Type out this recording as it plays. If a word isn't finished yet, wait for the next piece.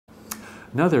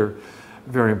Another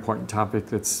very important topic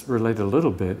that's related a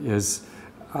little bit is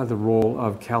the role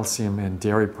of calcium in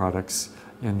dairy products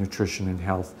in nutrition and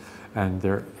health. And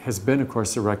there has been, of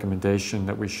course, a recommendation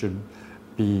that we should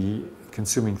be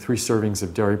consuming 3 servings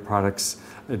of dairy products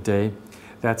a day.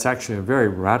 That's actually a very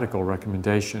radical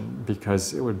recommendation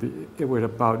because it would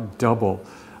about double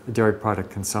dairy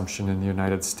product consumption in the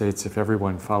United States if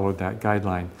everyone followed that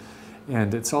guideline.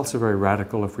 And it's also very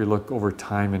radical if we look over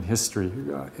time in history.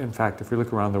 In fact, if we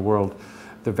look around the world,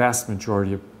 the vast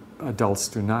majority of adults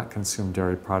do not consume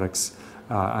dairy products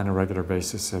on a regular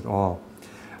basis at all.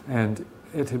 And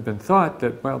it had been thought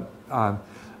that, well,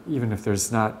 even if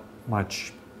there's not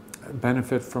much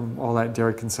benefit from all that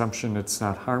dairy consumption, it's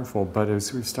not harmful. But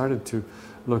as we've started to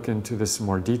look into this in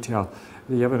more detail,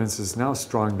 the evidence is now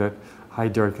strong that high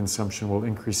dairy consumption will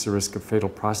increase the risk of fatal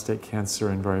prostate cancer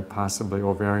and very possibly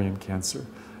ovarian cancer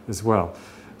as well.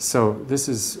 So this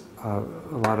is a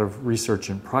lot of research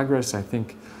in progress. I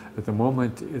think at the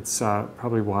moment it's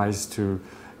probably wise to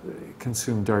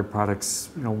consume dairy products,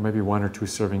 maybe 1 or 2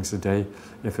 servings a day,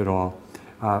 if at all.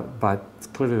 But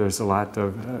clearly there's a lot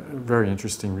of very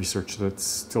interesting research that's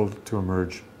still to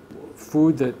emerge.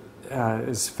 Food that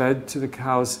is fed to the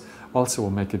cows also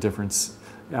will make a difference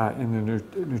in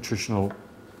the nutritional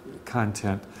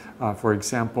content. For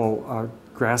example,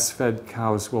 grass-fed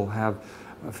cows will have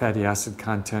a fatty acid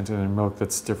content in their milk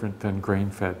that's different than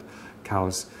grain-fed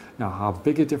cows. Now, how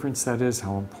big a difference that is,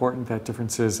 how important that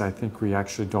difference is, I think we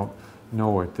actually don't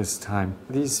know at this time.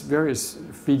 These various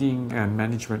feeding and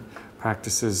management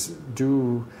practices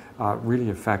do really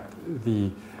affect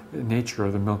the nature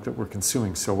of the milk that we're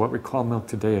consuming. So what we call milk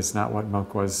today is not what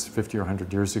milk was 50 or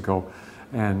 100 years ago.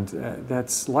 And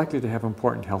that's likely to have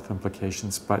important health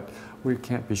implications, but we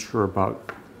can't be sure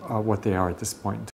about what they are at this point in time.